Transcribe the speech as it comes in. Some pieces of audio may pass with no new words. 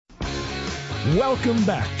Welcome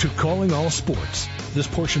back to Calling All Sports. This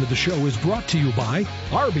portion of the show is brought to you by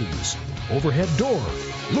Arby's, Overhead Door,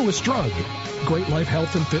 Lewis Drug, Great Life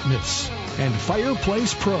Health and Fitness, and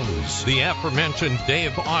Fireplace Pros. The aforementioned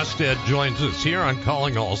Dave Austad joins us here on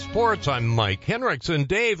Calling All Sports. I'm Mike Henriksen.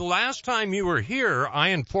 Dave, last time you were here, I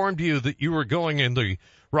informed you that you were going in the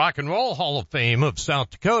Rock and Roll Hall of Fame of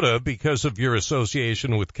South Dakota because of your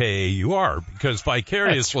association with KAUR, because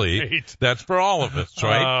vicariously, that's for all of us,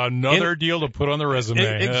 right? Another deal to put on the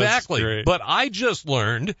resume. Exactly. But I just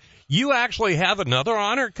learned you actually have another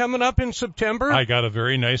honor coming up in September. I got a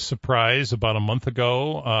very nice surprise about a month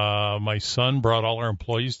ago. My son brought all our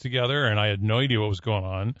employees together, and I had no idea what was going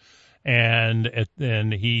on. And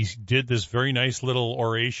he did this very nice little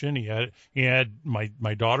oration. He had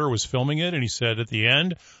my daughter was filming it, and he said at the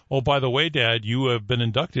end, "Oh, by the way, Dad, you have been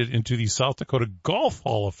inducted into the South Dakota Golf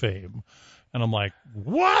Hall of Fame." And I'm like,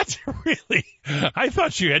 "What? Really? I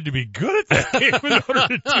thought you had to be good at that game in order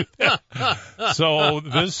to do that." So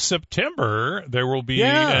this September there will be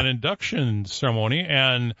an induction ceremony,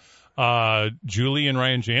 and Julie and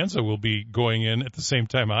Ryan Janza will be going in at the same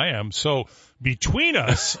time I am. So between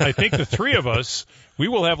us, I think the three of us, we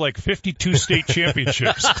will have like 52 state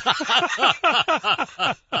championships.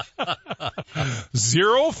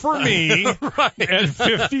 0 for me, and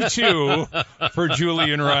 52 for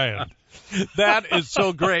Julie and Ryan. That is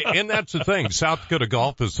so great. And that's the thing. South Dakota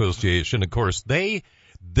Golf Association, of course, they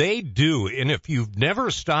do. And if you've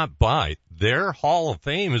never stopped by, their Hall of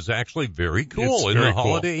Fame is actually very cool in the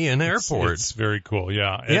Holiday Inn Airport. It's very cool.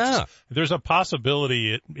 Yeah. There's a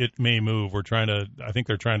possibility it may move. I think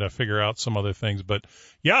they're trying to figure out some other things, but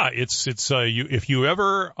yeah, if you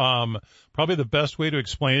ever, probably the best way to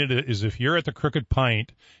explain it is if you're at the Crooked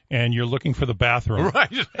Pint and you're looking for the bathroom,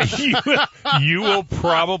 right. you will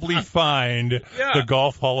probably find the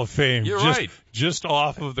Golf Hall of Fame. You're right. Just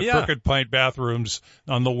off of the Crooked Pint bathrooms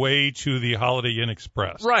on the way to the Holiday Inn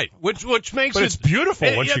Express. Right. Which makes it's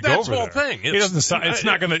beautiful once you go over there. That's the whole thing.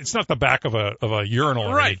 It's not the back of a urinal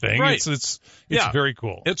or anything. Right. It's very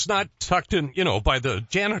cool. It's not tucked in, by the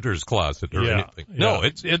janitor's closet or anything. No,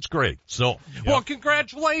 it's great. So, well,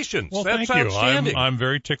 congratulations. Well, that's thank you. outstanding. I'm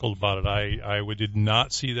very tickled about it. I did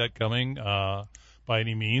not see that coming, by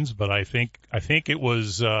any means, but I think it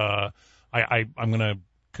was, I'm going to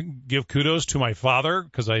give kudos to my father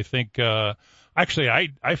because I think, actually,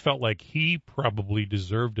 I felt like he probably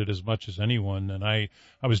deserved it as much as anyone. And I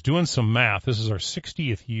was doing some math. This is our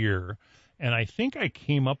 60th year. And I think I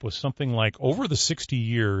came up with something like over the 60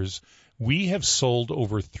 years, we have sold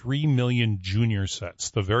over 3 million junior sets.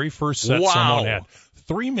 The very first set someone had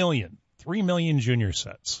 3 million junior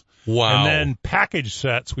sets. Wow. And then package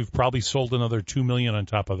sets, we've probably sold another 2 million on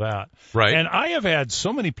top of that. Right. And I have had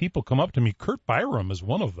so many people come up to me. Kurt Byram is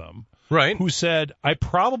one of them. Right. Who said, I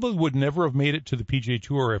probably would never have made it to the PGA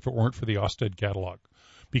Tour if it weren't for the Austad catalog.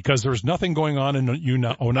 Because there was nothing going on in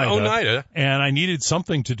Oneida, and I needed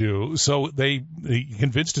something to do. So he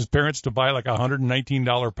convinced his parents to buy like a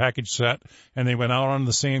 $119 package set, and they went out on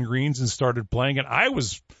the sand greens and started playing it. I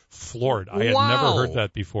was floored. I had never heard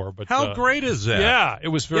that before. But how great is that? Yeah, it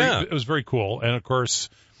was very cool. And of course,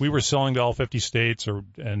 we were selling to all 50 states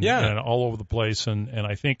and all over the place. And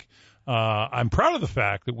I think I'm proud of the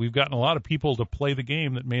fact that we've gotten a lot of people to play the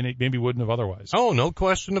game that maybe wouldn't have otherwise. Oh, no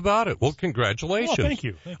question about it. Well, congratulations. Well, thank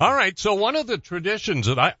you. All right. So one of the traditions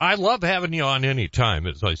that I love having you on any time,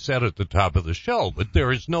 as I said at the top of the show, but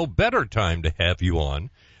there is no better time to have you on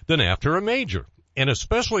than after a major. And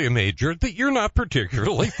especially a major that you're not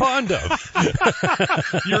particularly fond of.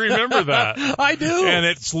 You remember that. I do. And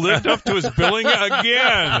it's lived up to his billing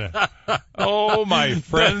again. Oh, my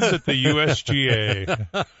friends at the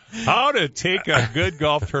USGA. How to take a good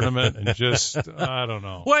golf tournament and just, I don't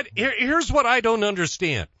know. Here's what I don't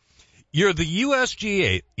understand. You're the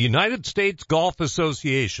USGA, United States Golf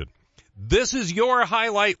Association. This is your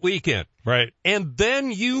highlight weekend. Right. And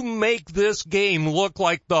then you make this game look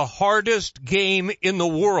like the hardest game in the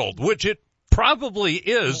world, which it probably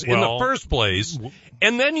is in the first place.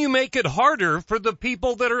 And then you make it harder for the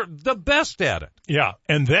people that are the best at it. Yeah.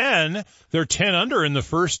 And then they're 10 under in the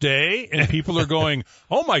first day, and people are going,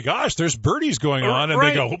 oh, my gosh, there's birdies going on. And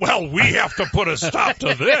they go, well, we have to put a stop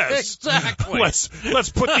to this. Exactly. Let's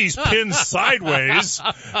put these pins sideways,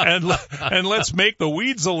 and let's make the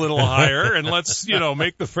weeds a little higher, and let's,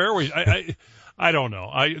 make the fairways. I don't know.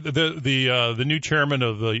 The new chairman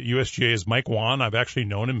of the USGA is Mike Wan. I've actually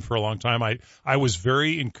known him for a long time. I was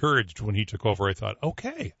very encouraged when he took over. I thought,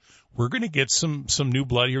 okay, we're going to get some new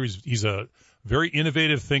blood here. He's a very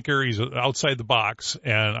innovative thinker. He's outside the box.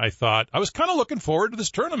 And I thought, I was kind of looking forward to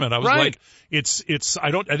this tournament. I was like,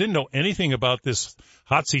 I didn't know anything about this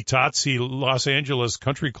hotsy-totsy Los Angeles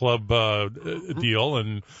country club deal.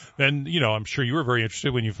 And then, I'm sure you were very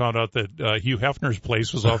interested when you found out that Hugh Hefner's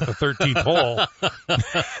place was off the 13th hole.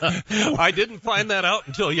 I didn't find that out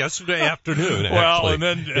until yesterday afternoon, actually. Well, and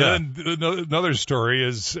then another story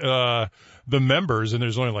is the members, and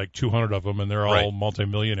there's only like 200 of them, and they're all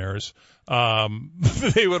multimillionaires.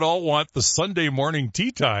 They would all want the Sunday morning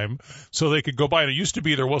tea time so they could go by. And it used to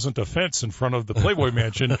be there wasn't a fence in front of the Playboy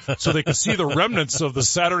Mansion, so they could see the remnants of the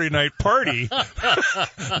Saturday night party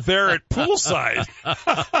there at poolside.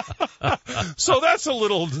 So that's a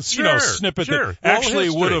little, snippet that actually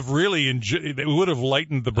would have really it would have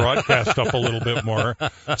lightened the broadcast up a little bit more.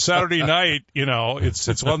 Saturday night,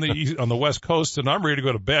 it's on the West Coast, and I'm ready to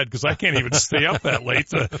go to bed because I can't even stay up that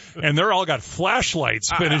late. And they're all got flashlights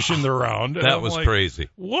finishing the round. That was crazy.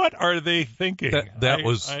 What are they thinking?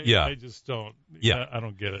 I just don't. Yeah, I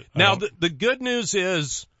don't get it. Now the good news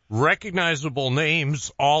is recognizable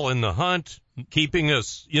names all in the hunt, keeping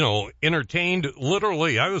us, entertained.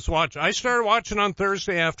 Literally, I started watching on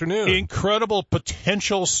Thursday afternoon. Incredible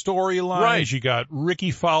potential storylines. Right. You got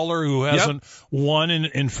Ricky Fowler, who hasn't won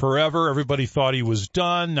in forever. Everybody thought he was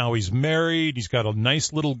done. Now he's married. He's got a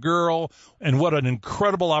nice little girl. And what an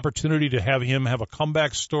incredible opportunity to have him have a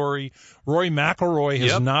comeback story. Rory McIlroy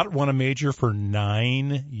has not won a major for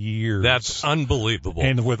 9 years. That's unbelievable.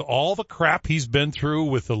 And with all the crap he's been through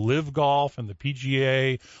with the LIV Golf and the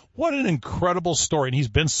PGA, what an incredible story. And he's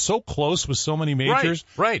been so close with so many majors.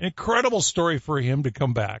 Right. Incredible story for him to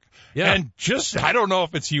come back. Yeah. And I don't know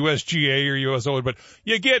if it's USGA or USO, but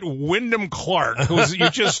you get Wyndham Clark, who's, you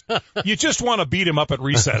just want to beat him up at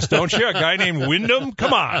recess, don't you? A guy named Wyndham?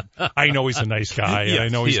 Come on. I know he's a nice guy, and I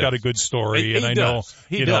know he's got a good story, and I know,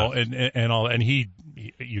 and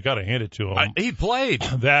you got to hand it to him. He played.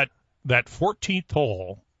 That 14th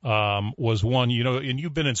hole, was one, and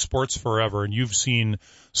you've been in sports forever, and you've seen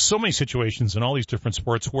so many situations in all these different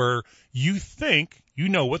sports where you think you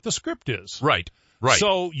know what the script is. Right.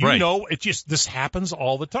 So know this happens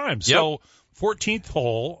all the time. So 14th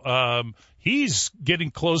hole, he's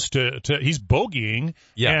getting close to he's bogeying,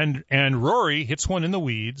 and Rory hits one in the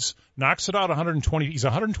weeds, knocks it out 120. He's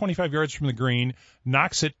 125 yards from the green,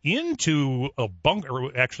 knocks it into a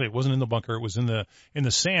bunker. Actually, it wasn't in the bunker; it was in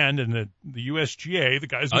the sand. And the USGA, the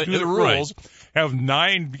guys who do the rules, have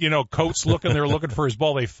 9 coats they're looking for his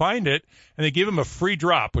ball. They find it and they give him a free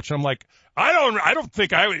drop, which I'm like, I don't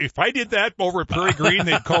think if I did that over at Prairie Green,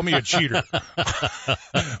 they'd call me a cheater.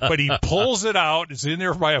 But he pulls it out. It's in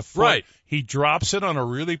there by a foot. Right. He drops it on a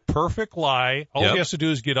really perfect lie. All he has to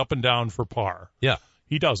do is get up and down for par. Yeah.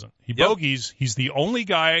 He doesn't. He bogeys. He's the only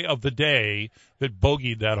guy of the day that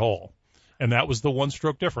bogeyed that hole. And that was the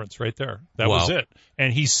one-stroke difference right there. That was it.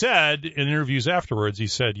 And he said in interviews afterwards,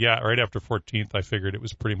 right after 14th, I figured it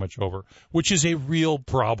was pretty much over, which is a real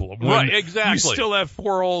problem. Right, exactly. You still have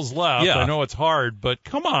 4 holes left. Yeah. I know it's hard, but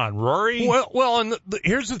come on, Rory. Well, and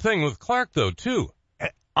here's the thing with Clark, though, too.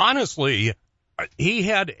 Honestly, he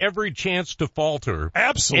had every chance to falter.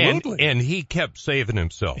 Absolutely. And he kept saving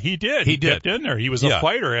himself. He did. He kept in there. He was a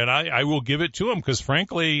fighter, and I will give it to him because,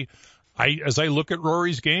 frankly, as I look at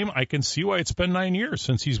Rory's game, I can see why it's been 9 years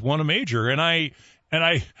since he's won a major. And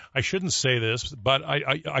I shouldn't say this, but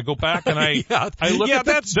I go back and I look at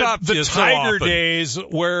the Tiger days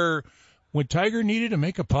where when Tiger needed to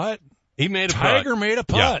make a putt, Tiger made a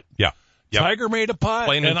putt. Yeah. Tiger made a putt.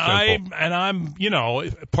 Plain and simple. I'm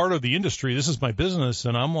part of the industry. This is my business,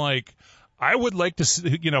 and I'm like, I would like to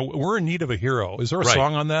see, we're in need of a hero. Is there a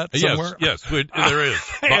song on that somewhere? Yes, there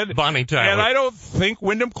is. Bonnie Tyler. And I don't think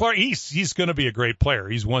Wyndham Clark, he's going to be a great player.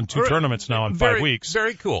 He's won 2 tournaments now in 5 weeks.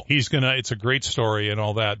 Very cool. It's a great story and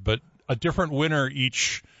all that, but a different winner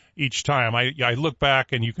each time. I look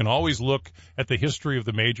back, and you can always look at the history of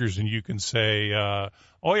the majors, and you can say,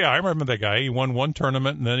 oh yeah, I remember that guy. He won 1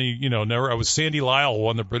 tournament, and then he, I was Sandy Lyle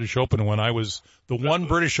won the British Open when I was the one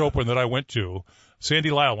British Open that I went to.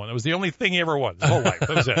 Sandy Lyle won. That was the only thing he ever won his whole life.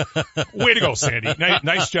 That was it. Way to go, Sandy.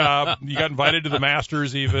 Nice job. You got invited to the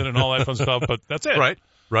Masters even and all that fun stuff, but that's it. Right.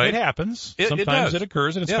 It happens. Sometimes it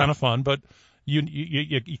occurs, and it's kind of fun, but you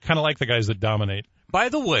kind of like the guys that dominate. By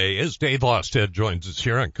the way, as Dave Austad joins us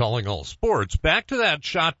here on Calling All Sports, back to that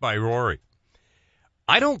shot by Rory.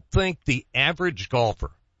 I don't think the average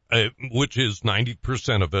golfer, which is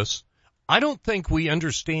 90% of us, I don't think we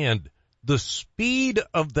understand the speed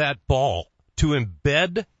of that ball to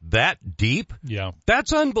embed that deep. Yeah.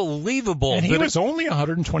 That's unbelievable. And he was only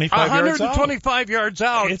 125 yards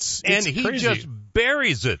out. It's and he crazy. Just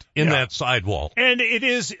buries it in that sidewall. And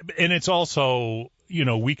it's also,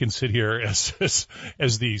 we can sit here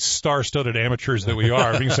as the star-studded amateurs that we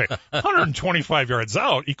are. We can say 125 yards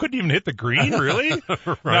out. He couldn't even hit the green, really?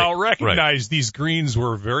 Right, now, recognize these greens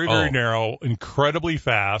were very, very narrow, incredibly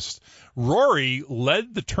fast. Rory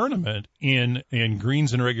led the tournament in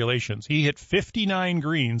greens and regulations. He hit 59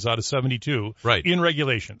 greens out of 72 in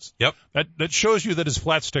regulations. Yep. That shows you that his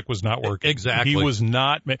flat stick was not working. Exactly. He was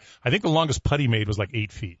not. I think the longest putt he made was like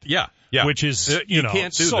 8 feet. Yeah. Which is, you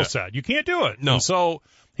can't do so that. sad. You can't do it. No. And so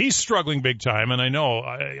he's struggling big time, and I know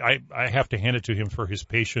I have to hand it to him for his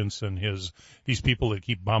patience and these people that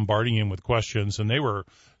keep bombarding him with questions, and they were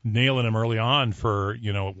nailing him early on for,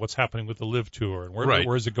 what's happening with the Live Tour and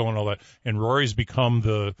where's it going and all that. And Rory's become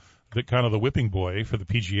the kind of the whipping boy for the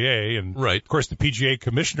PGA, and of course the PGA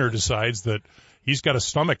commissioner decides that he's got a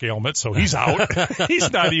stomach ailment, so he's out.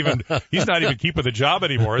 he's not even keeping the job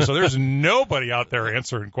anymore. So there's nobody out there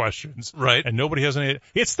answering questions. Right. And nobody has any.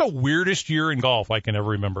 It's the weirdest year in golf I can ever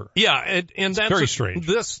remember. Yeah, and that's very strange.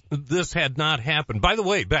 This had not happened. By the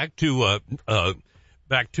way, back to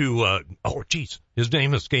his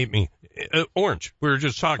name escaped me. Orange. We were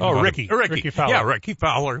just talking about Ricky. him. Ricky Fowler. Yeah, Ricky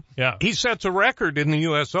Fowler. Yeah. He sets a record in the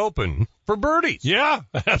U.S. Open for birdies. Yeah,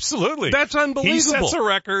 absolutely. That's unbelievable. He sets a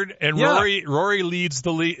record, and Rory leads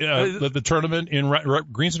the tournament in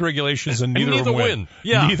greens and regulations, and neither of them win.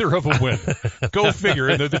 Yeah. Neither of them win. Go figure.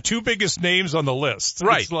 And they're the two biggest names on the list.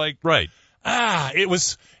 Right. It's like, it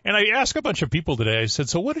was, and I asked a bunch of people today, I said,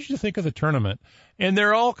 so what did you think of the tournament? And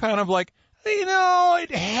they're all kind of like, I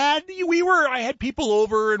had people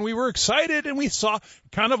over and we were excited and we saw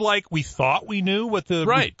kind of like we thought we knew what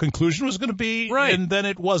the conclusion was going to be, and then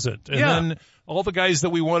it wasn't. And then all the guys that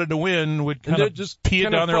we wanted to win would kind of just pee it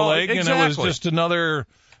down their leg, and it was just another,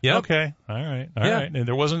 okay, all right. And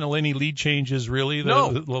there wasn't any lead changes really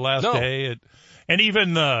the last day. And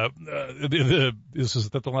even this is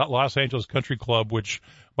at the Los Angeles Country Club, which,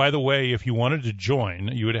 by the way, if you wanted to join,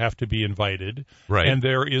 you would have to be invited. Right. And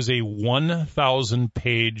there is a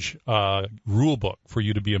 1,000-page rule book for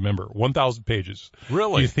you to be a member. 1,000 pages.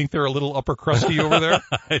 Really? Do you think they're a little upper crusty over there?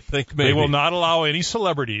 I think maybe. They will not allow any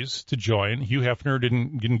celebrities to join. Hugh Hefner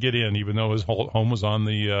didn't get in, even though his home was on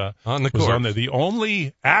the course. The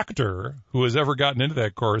only actor who has ever gotten into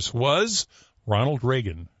that course was Ronald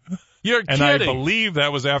Reagan. You're kidding. And I believe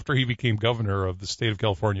that was after he became governor of the state of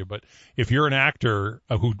California. But if you're an actor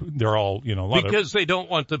they're all, because they don't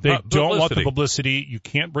want the don't want the publicity. You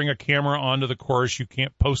can't bring a camera onto the course. You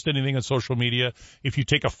can't post anything on social media. If you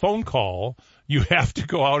take a phone call, you have to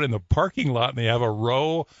go out in the parking lot, and they have a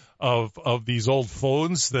row of these old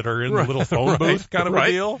phones that are in the little phone booth kind of a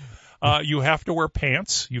deal. You have to wear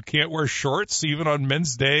pants. You can't wear shorts even on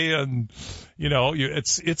Men's Day, and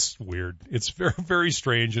it's weird. It's very, very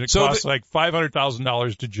strange, and it costs like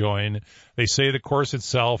 $500,000 to join. They say the course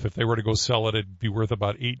itself, if they were to go sell it, it'd be worth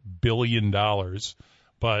about $8 billion.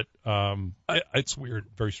 But it's weird,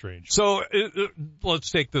 very strange. So let's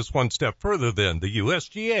take this one step further. Then the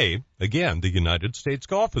USGA, again, the United States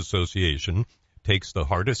Golf Association, takes the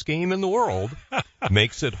hardest game in the world,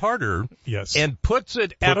 makes it harder, and puts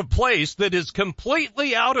it at a place that is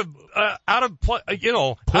completely out of reach.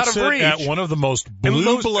 At one of the most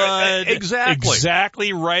blue blood,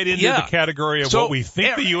 exactly right into the category of what we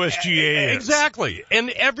think the USGA is. Exactly, and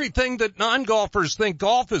everything that non-golfers think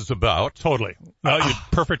golf is about. Totally.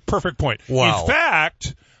 Perfect point. Wow. In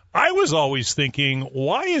fact, I was always thinking,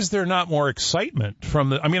 why is there not more excitement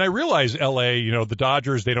from I realize LA, the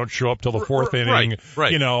Dodgers, they don't show up till the fourth inning,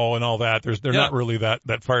 and all that. They're not really that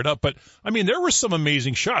fired up. But, there were some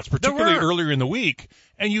amazing shots, particularly earlier in the week,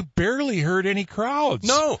 and you barely heard any crowds.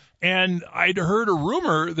 No. And I'd heard a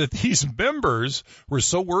rumor that these members were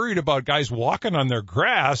so worried about guys walking on their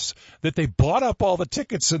grass that they bought up all the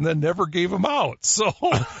tickets and then never gave them out. So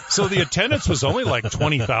the attendance was only like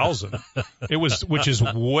 20,000. Which is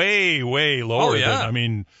way, way lower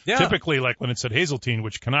than, typically like when it's at Hazeltine,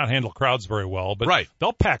 which cannot handle crowds very well, but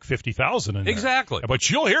they'll pack 50,000 in there. Exactly. But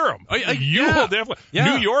you'll hear them. You will definitely.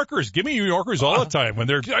 Yeah. New Yorkers, give me New Yorkers all the time when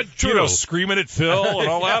they're, screaming at Phil and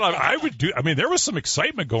all that. I would do, there was some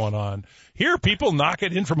excitement going on. Here, people knock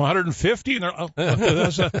it in from 150, and they're,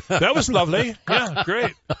 that was lovely. Yeah,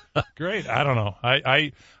 great. I don't know.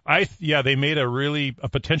 They made a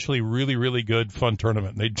potentially really, really good fun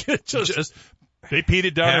tournament. They just they peed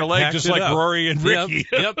it down their leg just like Rory and Ricky.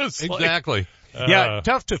 Yep, exactly. Yeah,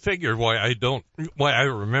 tough to figure why I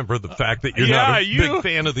remember the fact that you're not a big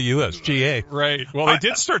fan of the USGA. Right. Well, they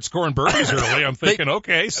did start scoring birdies early. I'm thinking,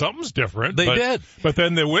 okay, something's different. They did. But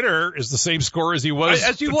then the winner is the same score as he was.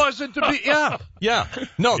 As he was at the yeah.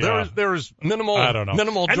 No, there was minimal, I don't know.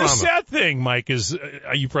 Minimal and drama. The sad thing, Mike, is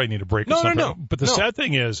you probably need a break or something. No. But the sad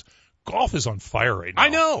thing is, golf is on fire right now. I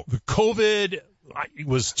know. The COVID it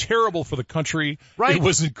was terrible for the country. Right. It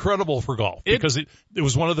was incredible for golf because it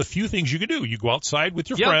was one of the few things you could do. You go outside with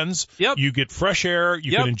your friends. Yep. You get fresh air.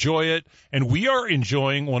 You can enjoy it. And we are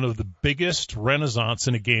enjoying one of the biggest renaissance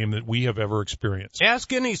in a game that we have ever experienced.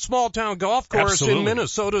 Ask any small town golf course in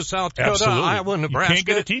Minnesota, South Dakota, Iowa, Nebraska. You can't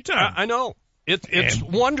get a tee time. I know. It's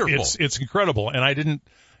wonderful. It's incredible.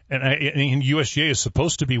 And USGA is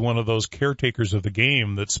supposed to be one of those caretakers of the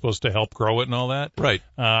game that's supposed to help grow it and all that. Right.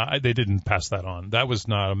 They didn't pass that on. That was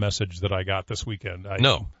not a message that I got this weekend.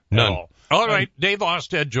 No, none. All right. Dave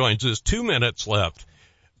Austad joins us. 2 minutes left.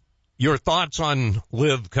 Your thoughts on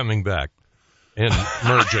Liv coming back and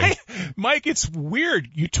merging? Mike, it's weird.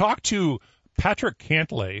 You talk to Patrick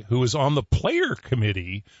Cantlay, who is on the player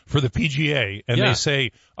committee for the PGA, and they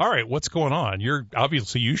say, all right, what's going on?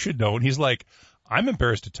 You should know. And he's like, I'm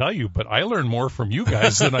embarrassed to tell you, but I learn more from you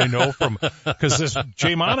guys than I know from, because this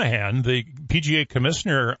Jay Monahan, the PGA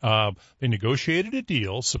commissioner, they negotiated a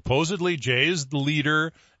deal. Supposedly Jay is the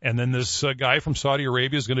leader, and then this guy from Saudi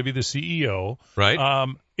Arabia is going to be the CEO. Right.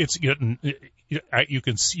 You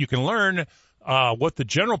can learn, what the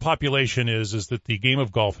general population is that the game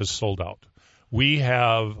of golf is sold out. We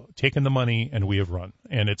have taken the money and we have run,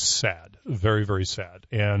 and it's sad, very, very sad.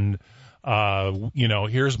 And,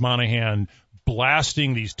 here's Monahan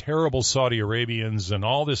blasting these terrible Saudi Arabians and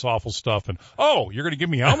all this awful stuff. And, you're going to give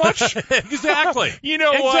me how much? Exactly. You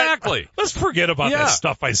know what? Exactly. Let's forget about that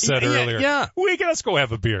stuff I said earlier. Yeah. Let's go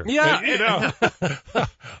have a beer. Yeah. You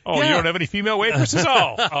don't have any female waitresses?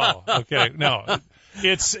 Okay. No.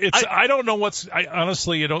 I don't know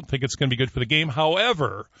honestly, I don't think it's going to be good for the game.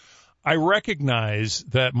 However, I recognize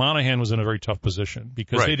that Monahan was in a very tough position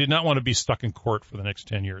because they did not want to be stuck in court for the next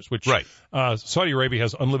 10 years, which Saudi Arabia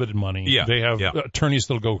has unlimited money. Yeah. They have attorneys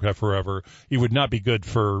that'll go forever. It would not be good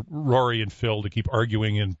for Rory and Phil to keep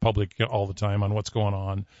arguing in public all the time on what's going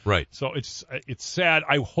on. Right. So it's sad.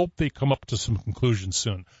 I hope they come up to some conclusions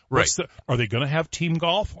soon. Right. Are they going to have team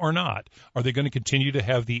golf or not? Are they going to continue to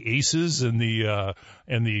have the Aces and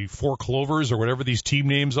the Four Clovers or whatever these team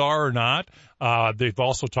names are or not? They've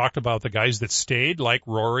also talked about the guys that stayed, like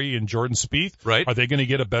Rory and Jordan Spieth. Right. Are they going to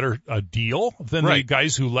get a better deal than the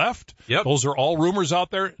guys who left? Yep. Those are all rumors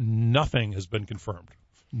out there. Nothing has been confirmed.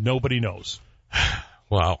 Nobody knows.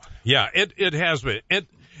 Wow. Yeah, it has been.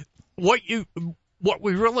 What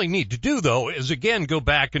we really need to do, though, is, again, go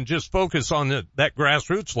back and just focus on that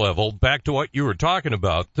grassroots level, back to what you were talking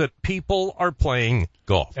about, that people are playing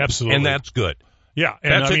golf. Absolutely. And that's good. Yeah,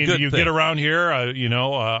 and that's a good you thing. Get around here,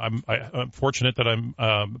 I'm fortunate that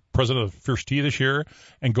I'm president of First Tee this year,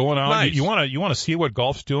 and going out. Nice. You want to see what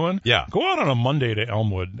golf's doing? Yeah. Go out on a Monday to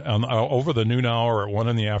Elmwood over the noon hour at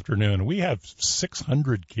 1 p.m. We have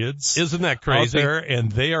 600 kids. Isn't that crazy? Out there,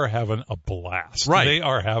 and they are having a blast. Right. They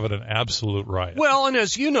are having an absolute riot. Well, and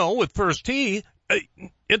as you know, with First Tee,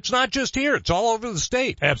 it's not just here; it's all over the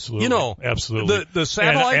state. Absolutely, absolutely. The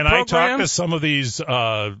satellite and programs. I talk to some of these,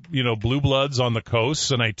 blue bloods on the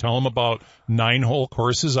coast, and I tell them about 9-hole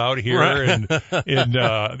courses out here, and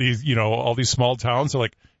in these, all these small towns. They're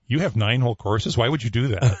like, you have 9-hole courses? Why would you do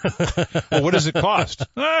that? Well, what does it cost?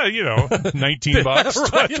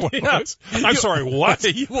 $19, right, $20. I'm sorry, what?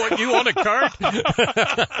 You want a cart?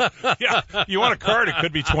 Yeah, you want a cart? It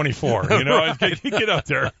could be 24. Get up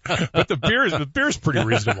there. But the beer's pretty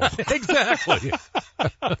reasonable. Exactly.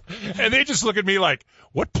 And they just look at me like,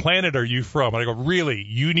 what planet are you from? And I go, really?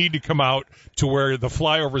 You need to come out to where the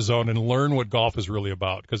flyover zone and learn what golf is really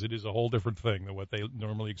about, because it is a whole different thing than what they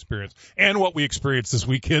normally experience and what we experienced this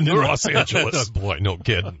weekend in Los Angeles. Boy, no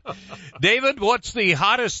kidding. David, what's the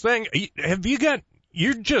hottest thing?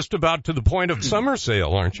 You're just about to the point of summer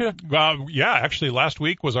sale, aren't you? Yeah, actually last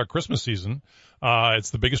week was our Christmas season. It's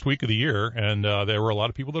the biggest week of the year, and there were a lot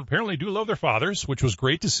of people that apparently do love their fathers, which was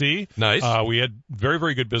great to see. Nice. We had very,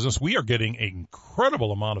 very good business. We are getting an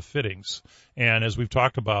incredible amount of fittings, and as we've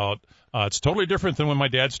talked about, it's totally different than when my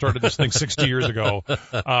dad started this thing 60 years ago.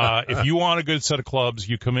 If you want a good set of clubs,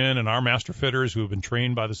 you come in, and our master fitters, who have been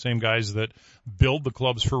trained by the same guys that build the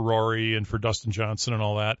clubs for Rory and for Dustin Johnson and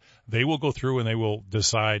all that, they will go through and they will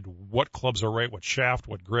decide what clubs are right, what shaft,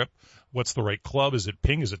 what grip, what's the right club. Is it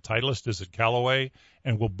Ping? Is it Titleist? Is it Callaway?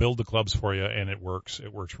 And we'll build the clubs for you, and it works.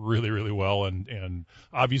 It works really, really well. And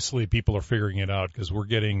obviously people are figuring it out because we're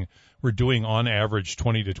doing on average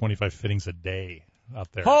 20 to 25 fittings a day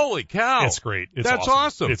out there. Holy cow. It's great. That's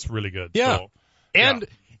awesome. It's really good. Yeah. So, and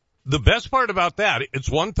the best part about that, it's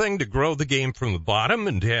one thing to grow the game from the bottom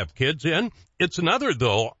and to have kids in. It's another,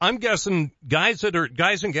 though. I'm guessing guys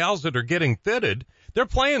and gals that are getting fitted, they're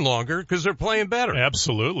playing longer because they're playing better.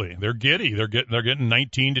 Absolutely. They're giddy. They're getting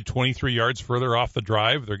 19 to 23 yards further off the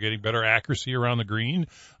drive. They're getting better accuracy around the green.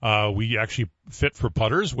 We actually fit for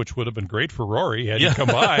putters, which would have been great for Rory had he come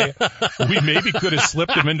by. We maybe could have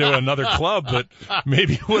slipped him into another club, but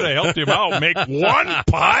maybe would have helped him out make one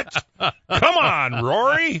putt. Come on,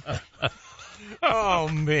 Rory. Oh,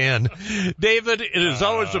 man. David, it is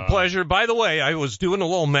always a pleasure. By the way, I was doing a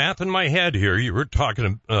little math in my head here. You were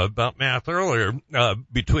talking about math earlier.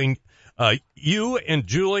 Between you and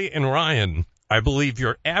Julie and Ryan, I believe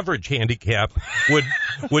your average handicap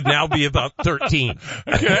would now be about 13.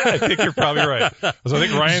 Okay, I think you're probably right. So I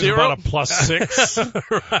think Ryan's about a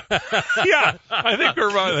 +6. Yeah, I think we're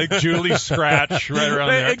about like Julie's scratch right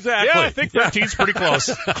around there. Exactly. Yeah, I think 13's pretty close.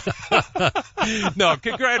 No,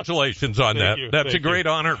 congratulations on that. That's a great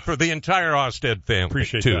honor for the entire Austad family.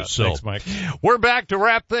 Appreciate too. that. So Thanks, Mike. We're back to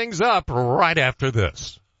wrap things up right after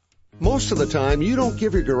this. Most of the time, you don't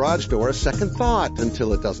give your garage door a second thought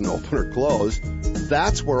until it doesn't open or close.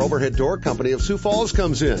 That's where Overhead Door Company of Sioux Falls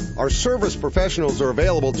comes in. Our service professionals are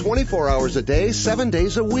available 24 hours a day, 7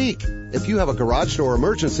 days a week. If you have a garage door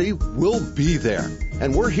emergency, we'll be there.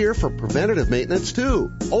 And we're here for preventative maintenance,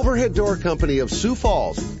 too. Overhead Door Company of Sioux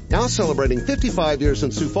Falls, now celebrating 55 years in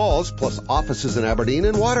Sioux Falls, plus offices in Aberdeen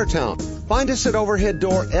and Watertown. Find us at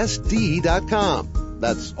overheaddoorsd.com.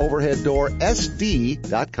 That's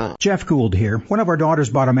overheaddoorsd.com. Jeff Gould here. One of our daughters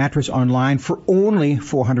bought a mattress online for only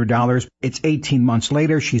 $400. It's 18 months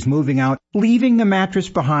later. She's moving out. Leaving the mattress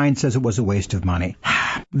behind, says it was a waste of money.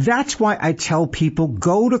 That's why I tell people,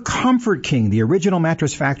 go to Comfort King, the original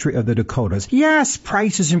mattress factory of the Dakotas. Yes,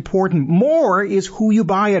 price is important. More is who you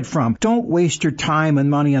buy it from. Don't waste your time and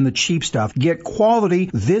money on the cheap stuff. Get quality.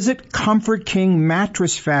 Visit Comfort King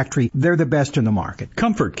Mattress Factory. They're the best in the market.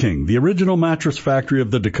 Comfort King, the original mattress factory of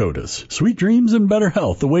the Dakotas. Sweet dreams and better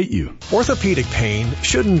health await you. Orthopedic pain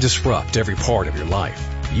shouldn't disrupt every part of your life.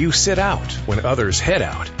 You sit out when others head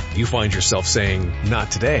out. You find yourself saying,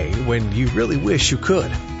 not today, when you really wish you could.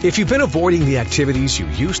 If you've been avoiding the activities you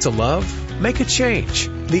used to love, make a change.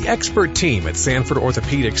 The expert team at Sanford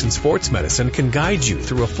Orthopedics and Sports Medicine can guide you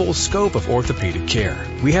through a full scope of orthopedic care.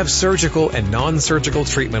 We have surgical and non-surgical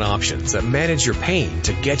treatment options that manage your pain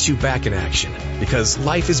to get you back in action. Because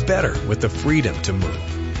life is better with the freedom to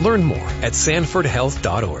move. Learn more at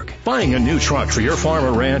sanfordhealth.org. Buying a new truck for your farm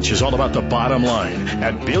or ranch is all about the bottom line.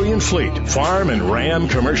 At Billion Fleet, Farm and Ram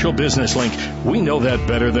Commercial Business Link, we know that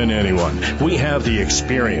better than anyone. We have the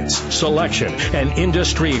experience, selection, and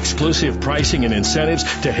industry-exclusive pricing and incentives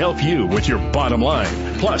to help you with your bottom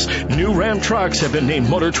line. Plus, new Ram trucks have been named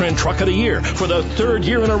Motor Trend Truck of the Year for the third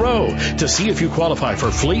year in a row. To see if you qualify for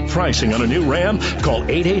fleet pricing on a new Ram, call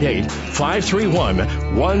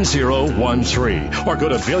 888-531-1013 or go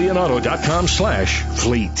to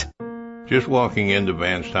billionauto.com/fleet. Just walking into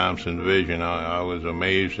Vance Thompson Division, I was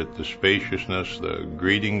amazed at the spaciousness, the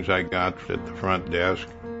greetings I got at the front desk.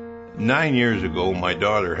 9 years ago, my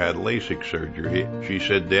daughter had LASIK surgery. She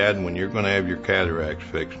said, "Dad, when you're going to have your cataracts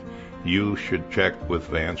fixed, you should check with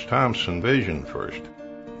Vance Thompson Vision first."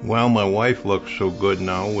 Well, my wife looks so good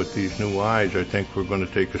now with these new eyes, I think we're going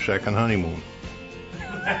to take a second honeymoon.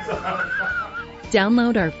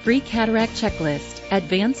 Download our free cataract checklist at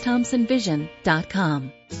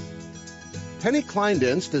VanceThompsonVision.com. Penny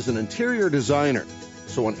Kleindienst is an interior designer.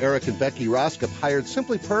 So when Eric and Becky Roskop hired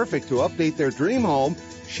Simply Perfect to update their dream home,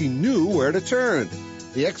 she knew where to turn.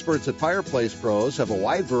 The experts at Fireplace Pros have a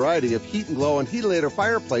wide variety of heat and glow and Heatilator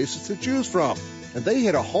fireplaces to choose from. And they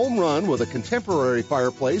hit a home run with a contemporary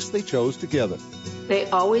fireplace they chose together. They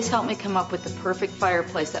always help me come up with the perfect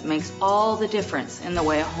fireplace that makes all the difference in the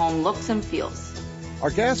way a home looks and feels. Our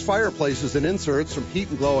gas fireplaces and inserts from Heat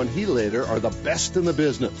and Glow and Heatilator are the best in the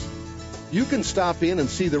business. You can stop in and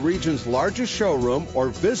see the region's largest showroom or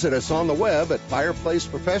visit us on the web at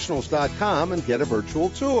fireplaceprofessionals.com and get a virtual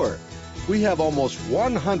tour. We have almost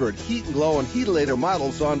 100 Heat and Glow and Heatilator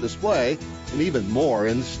models on display and even more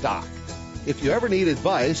in stock. If you ever need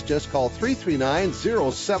advice, just call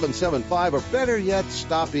 339-0775 or better yet,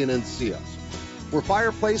 stop in and see us. We're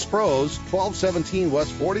Fireplace Pros, 1217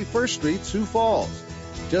 West 41st Street, Sioux Falls.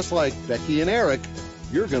 Just like Becky and Eric,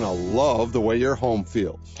 you're going to love the way your home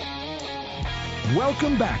feels.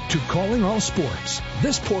 Welcome back to Calling All Sports.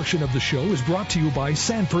 This portion of the show is brought to you by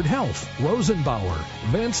Sanford Health, Rosenbauer,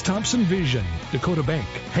 Vance Thompson Vision, Dakota Bank,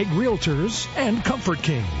 Hague Realtors, and Comfort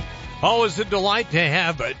King. Always a delight to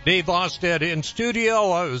have Dave Austad in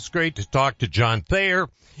studio. It was great to talk to John Thayer,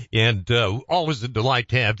 and always a delight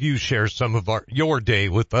to have you share some of your day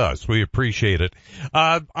with us. We appreciate it.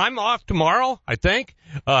 I'm off tomorrow, I think.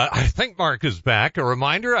 I think Mark is back. A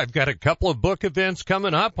reminder, I've got a couple of book events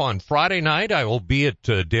coming up. On Friday night, I will be at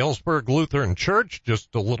Dalesburg Lutheran Church,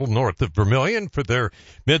 just a little north of Vermilion, for their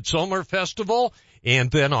Midsummer Festival. And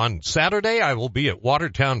then on Saturday, I will be at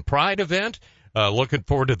Watertown Pride event. Looking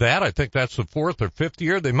forward to that. I think that's the 4th or 5th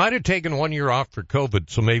year. They might have taken 1 year off for COVID,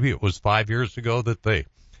 so maybe it was 5 years ago that they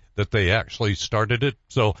actually started it.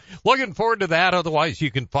 So looking forward to that. Otherwise,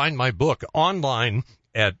 you can find my book online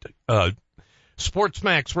at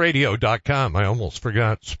sportsmaxradio.com. I almost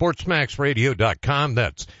forgot. sportsmaxradio.com.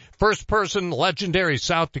 That's First Person Legendary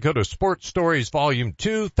South Dakota Sports Stories Volume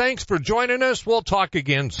 2. Thanks for joining us. We'll talk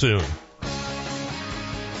again soon.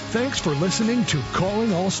 Thanks for listening to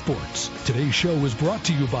Calling All Sports. Today's show was brought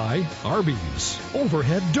to you by Arby's,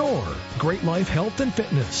 Overhead Door, Great Life Health and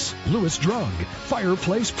Fitness, Lewis Drug,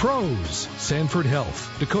 Fireplace Pros, Sanford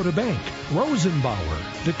Health, Dakota Bank,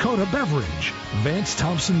 Rosenbauer, Dakota Beverage, Vance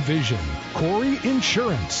Thompson Vision, Corey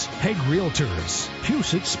Insurance, Hague Realtors,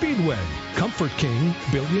 Puset Speedway, Comfort King,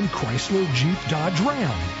 Billion Chrysler Jeep Dodge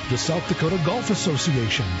Ram, the South Dakota Golf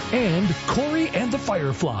Association, and Corey and the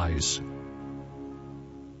Fireflies.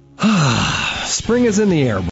 Spring is in the air.